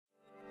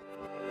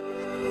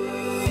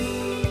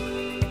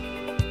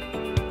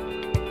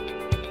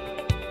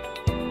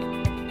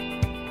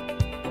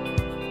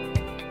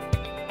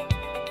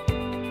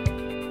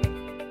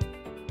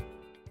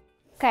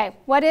Okay,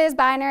 what is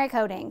binary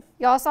coding?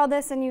 Y'all saw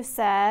this and you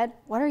said,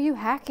 what are you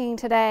hacking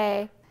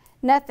today?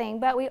 Nothing,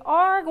 but we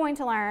are going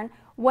to learn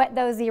what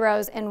those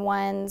zeros and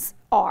ones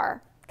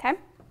are, okay?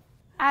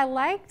 I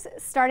liked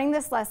starting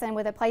this lesson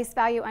with a place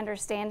value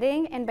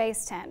understanding in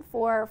base 10.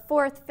 For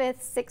 4th,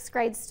 5th, 6th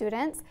grade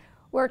students,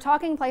 we're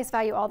talking place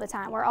value all the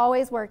time. We're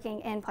always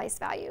working in place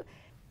value.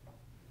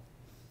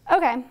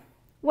 Okay,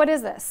 what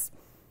is this?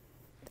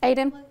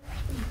 Aiden?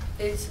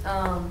 It's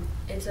a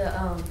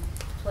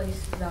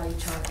place value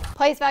chart.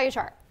 Place value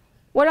chart.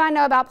 What do I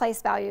know about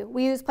place value?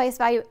 We use place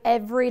value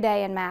every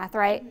day in math,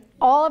 right?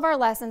 All of our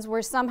lessons,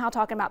 we're somehow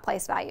talking about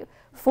place value.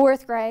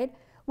 4th grade,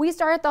 we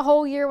started the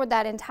whole year with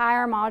that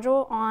entire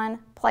module on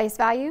place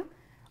value.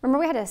 Remember,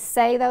 we had to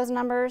say those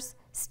numbers,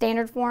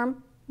 standard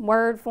form,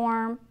 word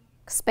form,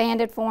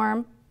 expanded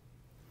form.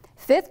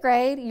 5th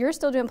grade, you're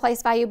still doing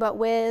place value, but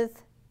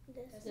with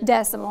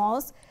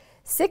decimals.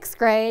 6th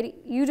grade,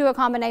 you do a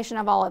combination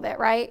of all of it,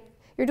 right?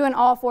 You're doing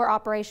all 4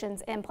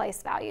 operations in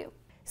place value.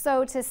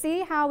 So to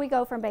see how we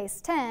go from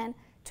base 10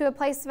 to a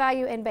place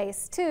value in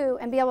base 2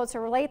 and be able to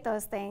relate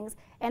those things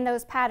and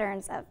those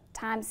patterns of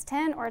times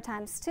 10 or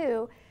times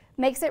 2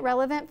 makes it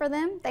relevant for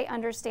them, they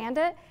understand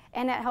it,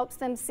 and it helps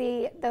them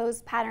see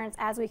those patterns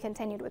as we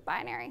continued with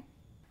binary.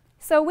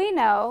 So we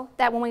know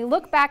that when we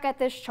look back at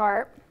this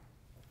chart,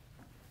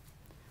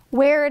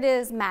 where it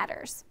is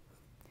matters.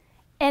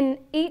 And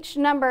each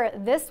number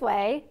this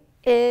way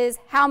is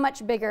how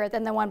much bigger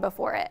than the one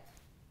before it?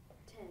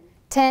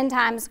 10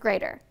 times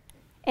greater.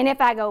 And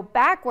if I go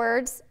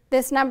backwards,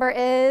 this number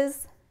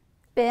is,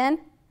 Ben?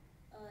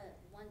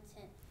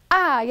 1/10.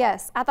 Ah,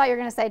 yes. I thought you were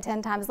going to say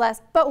 10 times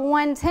less, but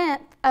 1/10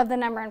 of the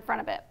number in front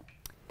of it.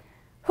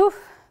 Whew.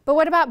 But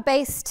what about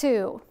base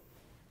 2?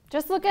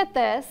 Just look at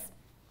this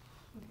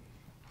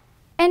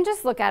and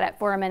just look at it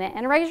for a minute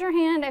and raise your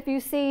hand if you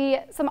see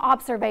some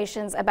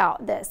observations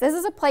about this. This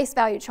is a place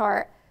value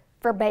chart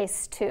for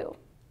base 2.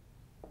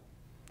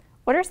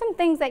 What are some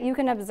things that you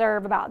can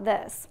observe about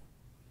this?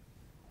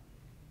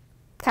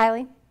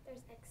 Kylie?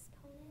 There's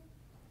exponent.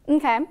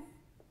 Okay.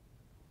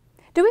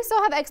 Do we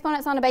still have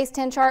exponents on a base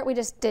 10 chart? We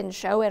just didn't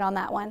show it on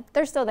that one.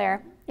 They're still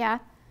there, yeah.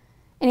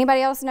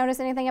 Anybody else notice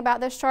anything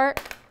about this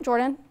chart?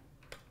 Jordan?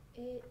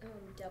 It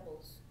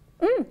doubles.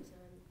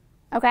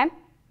 Okay.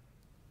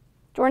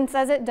 Jordan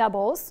says it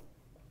doubles.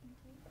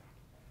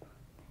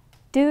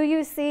 Do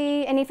you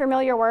see any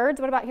familiar words?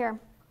 What about here?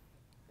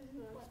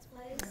 What's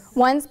place?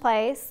 1's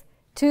place,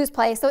 2's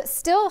place. So it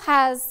still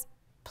has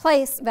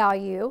place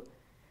value,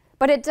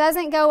 but it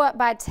doesn't go up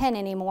by 10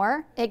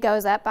 anymore. It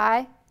goes up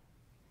by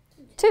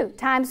 2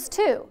 times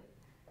 2.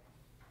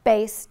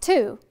 Base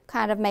 2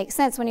 kind of makes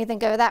sense when you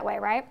think of it that way,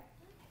 right?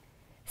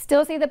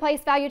 Still see the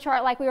place value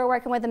chart like we were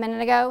working with a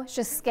minute ago? It's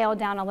just scaled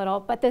down a little.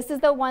 But this is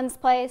the 1's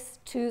place,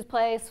 2's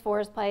place,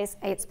 4's place,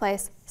 8's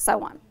place,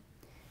 so on.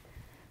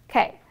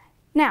 Okay,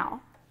 now,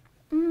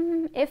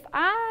 if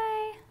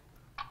I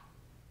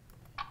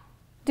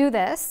do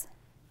this,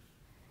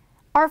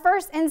 our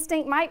first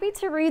instinct might be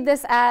to read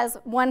this as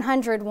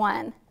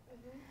 101,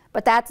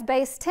 but that's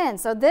base 10.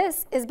 So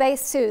this is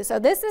base 2. So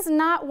this is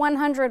not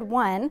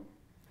 101.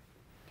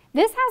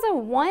 This has a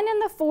 1 in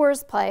the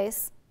 4's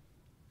place,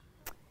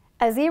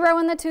 a 0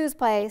 in the 2's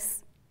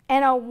place,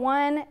 and a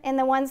 1 in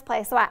the 1's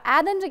place. So I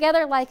add them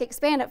together like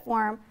expanded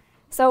form.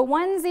 So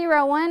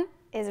 101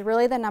 is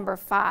really the number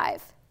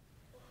 5.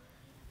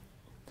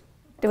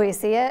 Do we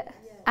see it? Yeah.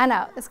 I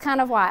know, it's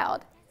kind of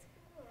wild.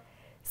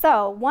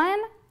 So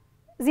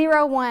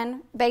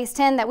 101 base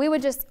 10, that we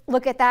would just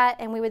look at that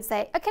and we would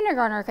say, a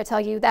kindergartner could tell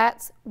you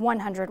that's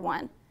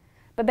 101.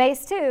 But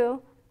base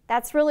 2,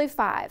 that's really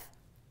 5.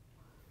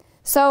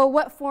 So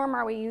what form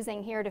are we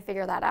using here to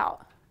figure that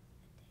out?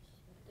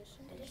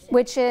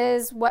 Which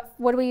is, what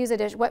do we use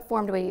addition? What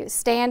form do we use?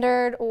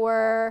 Standard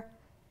or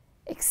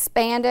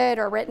expanded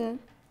or written?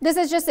 This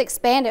is just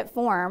expanded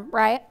form,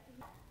 right?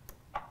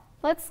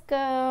 Let's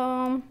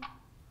go.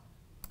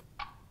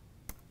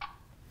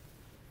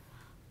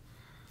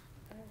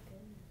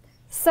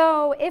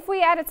 So if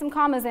we added some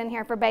commas in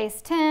here for base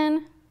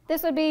 10,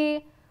 this would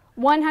be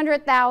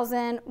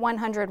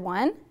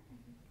 100,101.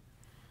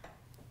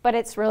 But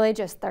it's really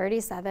just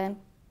 37.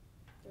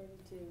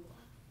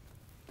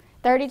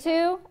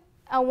 32,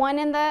 a 1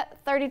 in the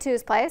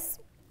 32's place,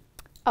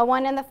 a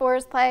 1 in the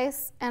 4's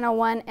place, and a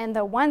 1 in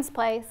the 1's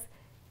place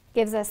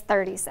gives us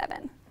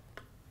 37.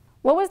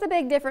 What was the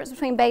big difference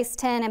between base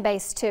 10 and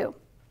base 2?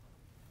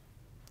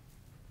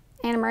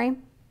 Anna Marie?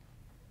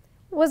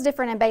 What was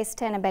different in base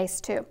 10 and base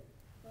 2?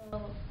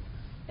 Well,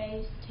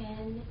 base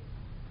 10,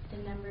 the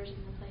numbers in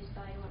the place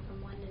value went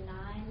from 1 to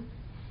 9,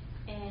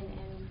 and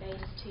in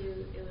base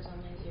 2, it was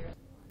only 0.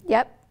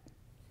 Yep.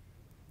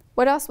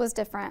 What else was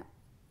different?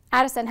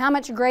 Addison, how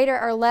much greater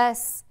or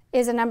less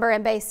is a number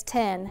in base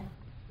 10?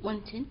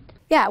 1/10.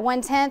 Yeah,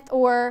 1/10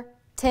 or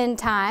 10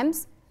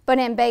 times. But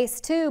in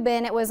base 2,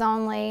 Ben, it was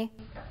only?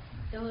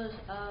 It was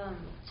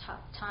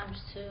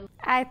times 2.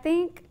 I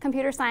think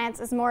computer science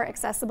is more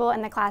accessible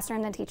in the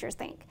classroom than teachers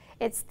think.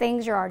 It's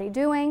things you're already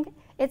doing.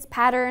 It's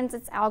patterns,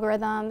 it's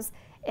algorithms,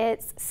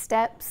 it's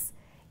steps.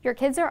 Your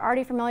kids are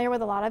already familiar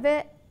with a lot of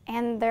it,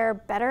 and they're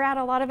better at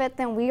a lot of it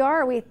than we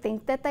are, or we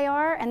think that they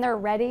are, and they're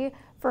ready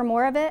for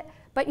more of it.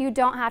 But you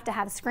don't have to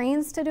have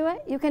screens to do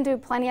it. You can do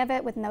plenty of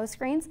it with no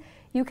screens.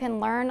 You can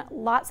learn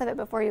lots of it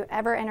before you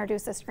ever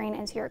introduce a screen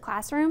into your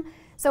classroom.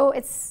 So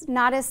it's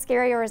not as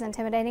scary or as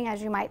intimidating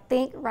as you might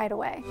think right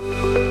away.